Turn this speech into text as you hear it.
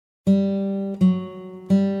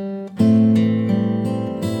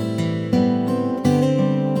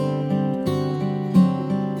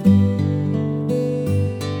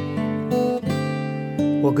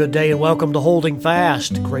good day and welcome to Holding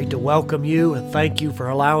Fast. Great to welcome you and thank you for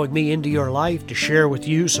allowing me into your life to share with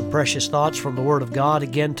you some precious thoughts from the Word of God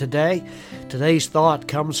again today. Today's thought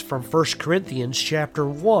comes from 1 Corinthians chapter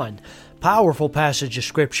 1. Powerful passage of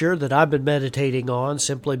Scripture that I've been meditating on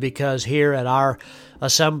simply because here at our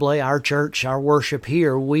assembly, our church, our worship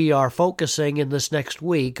here, we are focusing in this next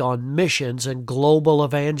week on missions and global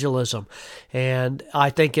evangelism. And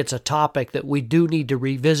I think it's a topic that we do need to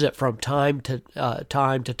revisit from time to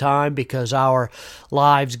time because our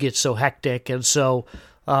lives get so hectic and so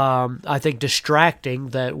I think distracting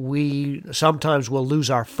that we sometimes will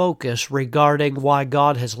lose our focus regarding why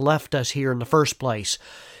God has left us here in the first place.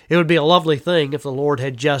 It would be a lovely thing if the Lord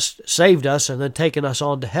had just saved us and then taken us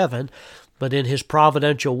on to heaven, but in His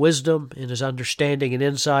providential wisdom, in His understanding and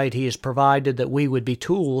insight, He has provided that we would be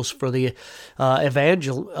tools for the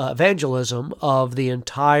evangelism of the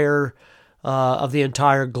entire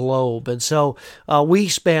globe. And so we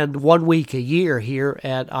spend 1 week a year here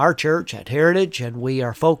at our church, at Heritage, and we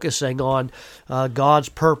are focusing on God's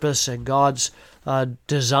purpose and God's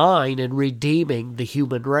design in redeeming the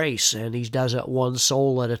human race, and He does it one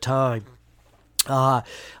soul at a time.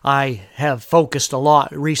 I have focused a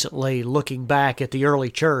lot recently looking back at the early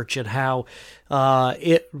church and how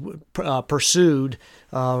it pursued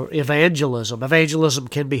evangelism. Evangelism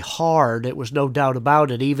can be hard. It was no doubt about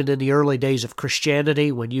it. Even in the early days of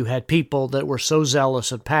Christianity, when you had people that were so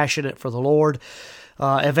zealous and passionate for the Lord,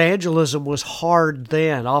 evangelism was hard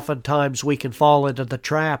then. Oftentimes we can fall into the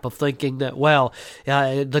trap of thinking that,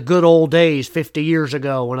 the good old days 50 years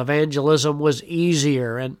ago when evangelism was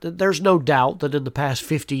easier. And there's no doubt that in the past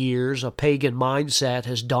 50 years, a pagan mindset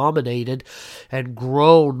has dominated and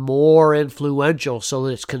grown more influential so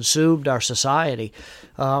that it's consumed our society.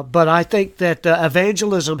 But I think that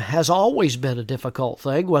evangelism has always been a difficult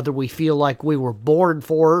thing, whether we feel like we were born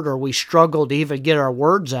for it or we struggle to even get our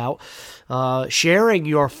words out. Sharing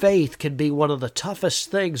your faith can be one of the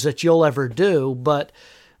toughest things that you'll ever do, but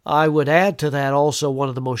I would add to that also one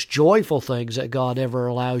of the most joyful things that God ever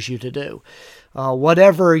allows you to do.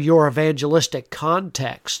 Whatever your evangelistic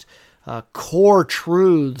context, core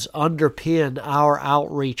truths underpin our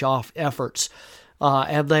outreach efforts.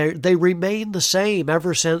 And they remain the same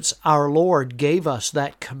ever since our Lord gave us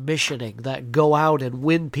that commissioning, that go out and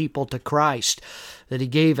win people to Christ, that He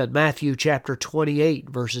gave in Matthew chapter 28,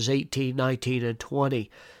 verses 18, 19, and 20,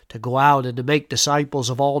 to go out and to make disciples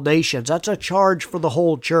of all nations. That's a charge for the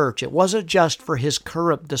whole church. It wasn't just for His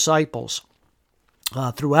current disciples.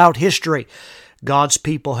 Throughout history, God's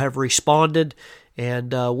people have responded,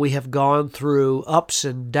 and we have gone through ups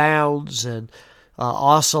and downs and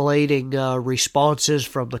oscillating responses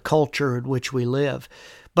from the culture in which we live.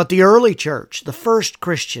 But the early church, the first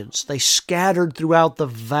Christians, they scattered throughout the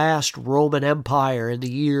vast Roman Empire in the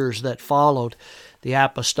years that followed the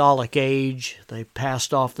apostolic age. They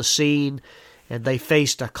passed off the scene, and they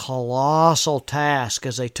faced a colossal task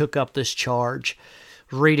as they took up this charge.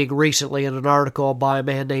 Reading recently in an article by a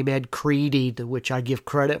man named Ed Creedy, which I give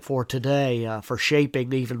credit for today, for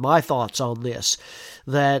shaping even my thoughts on this,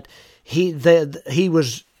 that he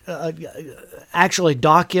was actually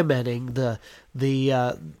documenting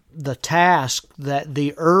the task that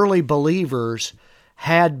the early believers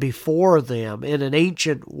had before them in an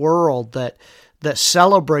ancient world that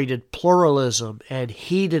celebrated pluralism and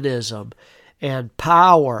hedonism and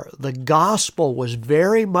power. The gospel was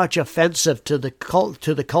very much offensive to the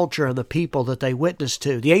culture and the people that they witnessed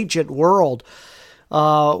to. The ancient world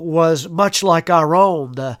was much like our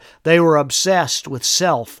own. They were obsessed with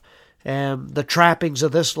self and the trappings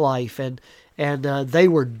of this life, and they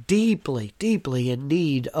were deeply, deeply in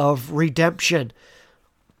need of redemption.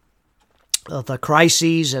 The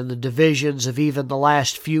crises and the divisions of even the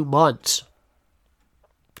last few months,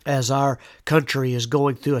 as our country is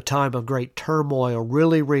going through a time of great turmoil,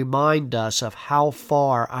 really remind us of how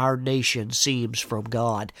far our nation seems from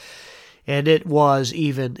God. And it was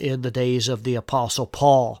even in the days of the Apostle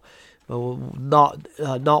Paul. Not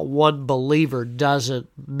one believer doesn't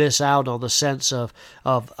miss out on the sense of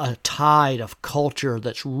a tide of culture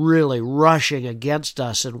that's really rushing against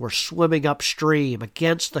us, and we're swimming upstream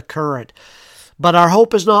against the current. But our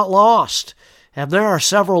hope is not lost. And there are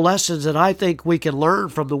several lessons that I think we can learn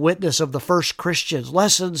from the witness of the first Christians,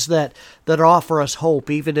 lessons that offer us hope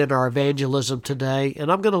even in our evangelism today. And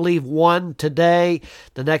I'm going to leave one today,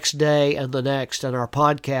 the next day, and the next in our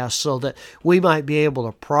podcast so that we might be able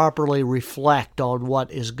to properly reflect on what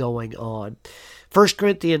is going on. 1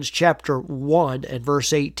 Corinthians chapter 1 and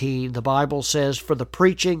verse 18, the Bible says, "For the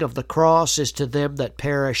preaching of the cross is to them that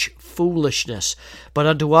perish foolishness, but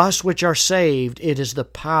unto us which are saved it is the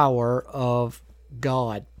power of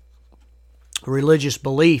God." Religious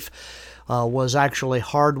belief was actually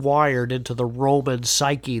hardwired into the Roman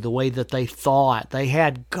psyche, the way that they thought. They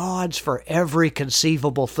had gods for every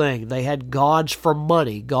conceivable thing. They had gods for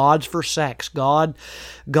money, gods for sex,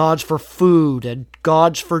 gods for food, and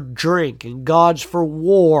gods for drink, and gods for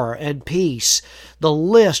war and peace. The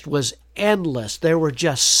list was endless. There were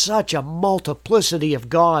just such a multiplicity of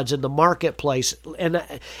gods in the marketplace. And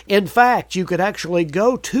in fact, you could actually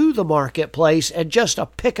go to the marketplace and just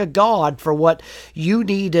pick a god for what you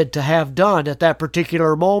needed to have done at that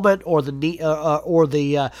particular moment, or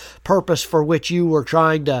the purpose for which you were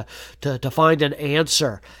trying to find an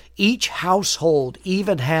answer. Each household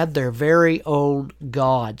even had their very own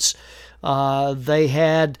gods. They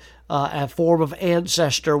had a form of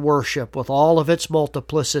ancestor worship with all of its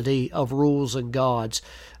multiplicity of rules and gods.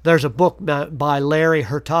 There's a book by Larry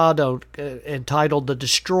Hurtado entitled The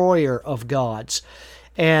Destroyer of Gods.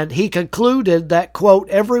 And he concluded that, quote,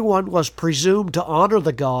 everyone was presumed to honor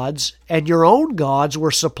the gods, and your own gods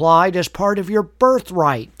were supplied as part of your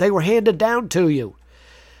birthright. They were handed down to you.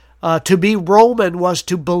 To be Roman was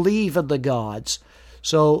to believe in the gods.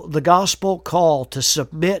 So the gospel call to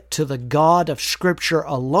submit to the God of Scripture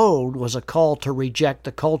alone was a call to reject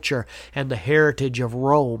the culture and the heritage of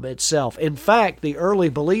Rome itself. In fact, the early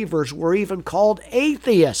believers were even called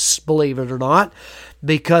atheists, believe it or not,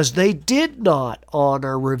 because they did not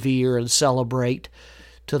honor, revere, and celebrate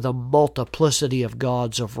to the multiplicity of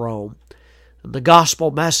gods of Rome. The gospel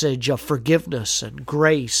message of forgiveness and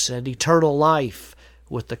grace and eternal life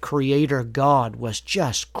with the Creator God was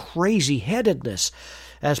just crazy-headedness.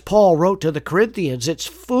 As Paul wrote to the Corinthians, it's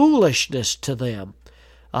foolishness to them.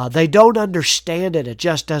 They don't understand it. It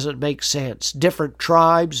just doesn't make sense. Different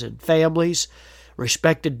tribes and families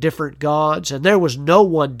respected different gods, and there was no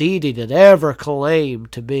one deity that ever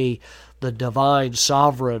claimed to be the divine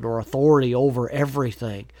sovereign or authority over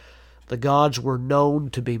everything. The gods were known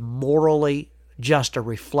to be morally just a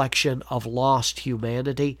reflection of lost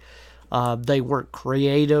humanity. They weren't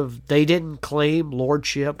creative. They didn't claim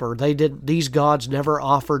lordship, or these gods never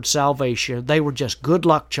offered salvation. They were just good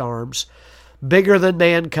luck charms, bigger than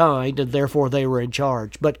mankind, and therefore they were in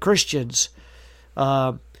charge. But Christians,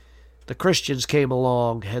 the Christians came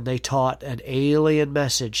along and they taught an alien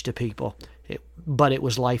message to people, but it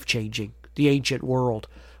was life-changing. The ancient world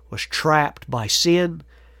was trapped by sin,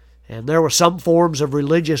 and there were some forms of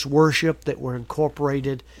religious worship that were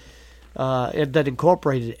incorporated and that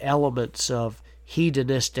incorporated elements of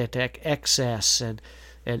hedonistic excess and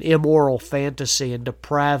immoral fantasy and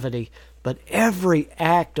depravity. But every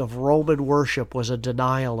act of Roman worship was a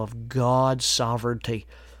denial of God's sovereignty,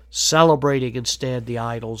 celebrating instead the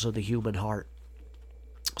idols of the human heart.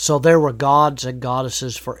 So there were gods and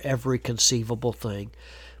goddesses for every conceivable thing.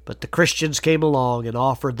 But the Christians came along and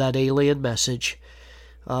offered that alien message.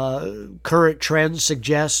 Current trends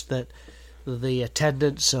suggest that the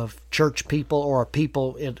attendance of church people, or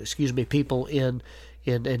people in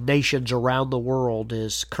nations around the world,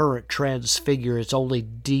 is current trends figure it's only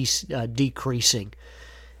decreasing.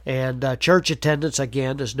 And church attendance,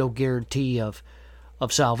 again, is no guarantee of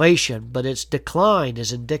salvation, but its decline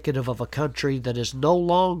is indicative of a country that is no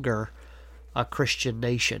longer a Christian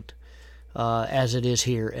nation, as it is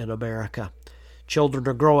here in America. Children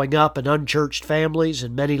are growing up in unchurched families,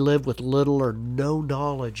 and many live with little or no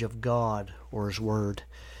knowledge of God or His Word.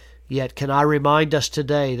 Yet can I remind us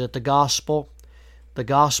today that the gospel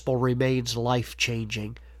remains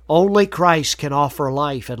life-changing. Only Christ can offer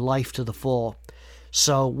life, and life to the full.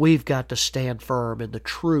 So we've got to stand firm in the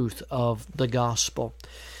truth of the gospel.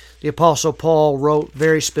 The Apostle Paul wrote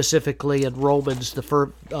very specifically in Romans,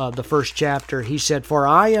 the first chapter. He said, "For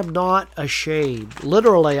I am not ashamed."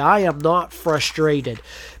 Literally, I am not frustrated,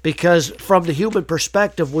 because from the human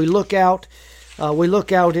perspective, we look out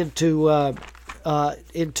into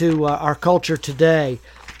our culture today,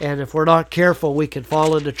 and if we're not careful, we can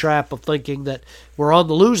fall in the trap of thinking that we're on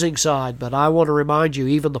the losing side. But I want to remind you,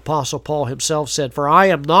 even the Apostle Paul himself said, "For I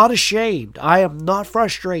am not ashamed, I am not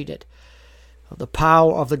frustrated of the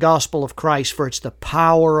power of the gospel of Christ, for it's the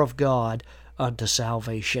power of God unto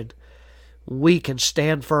salvation." We can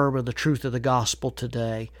stand firm in the truth of the gospel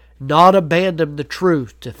today, not abandon the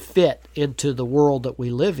truth to fit into the world that we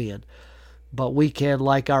live in, but we can,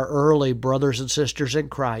 like our early brothers and sisters in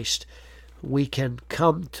Christ, we can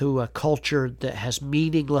come to a culture that has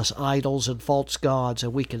meaningless idols and false gods,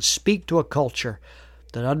 and we can speak to a culture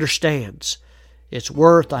that understands its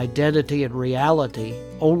worth, identity, and reality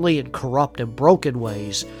only in corrupt and broken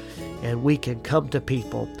ways, and we can come to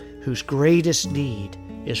people whose greatest need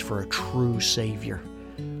is for a true Savior.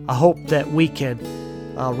 I hope that we can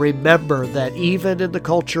remember that even in the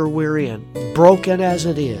culture we're in, broken as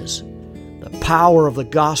it is, The power of the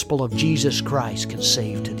gospel of Jesus Christ can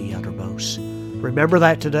save to the uttermost. Remember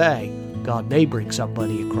that today. God may bring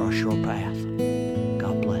somebody across your path.